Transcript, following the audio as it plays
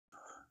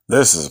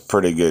This is a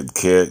pretty good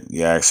kit.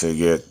 You actually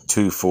get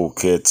 2 full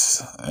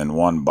kits in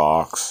one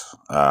box.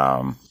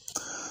 The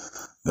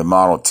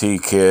Model T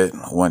kit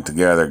went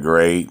together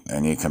great,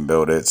 and you can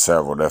build it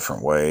several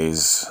different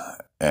ways.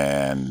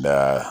 And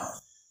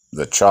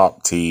the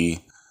Chop T,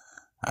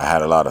 I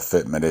had a lot of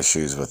fitment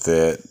issues with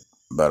it,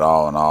 but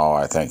all in all,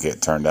 I think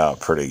it turned out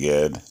pretty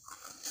good.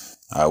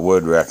 I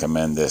would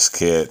recommend this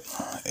kit,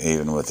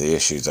 even with the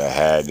issues I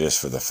had,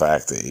 just for the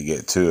fact that you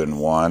get 2 in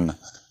 1,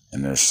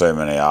 and there's so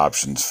many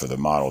options for the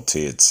Model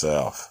T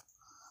itself.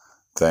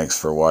 Thanks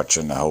for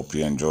watching. I hope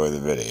you enjoy the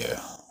video.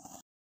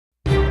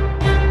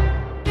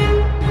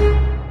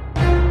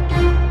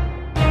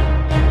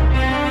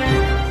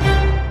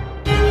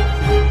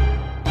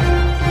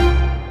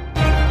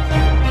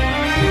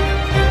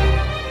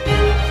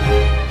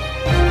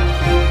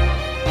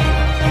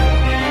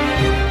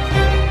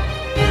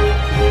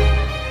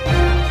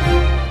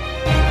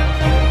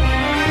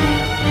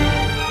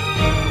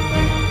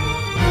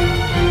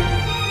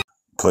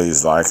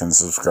 Please like and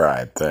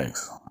subscribe.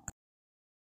 Thanks.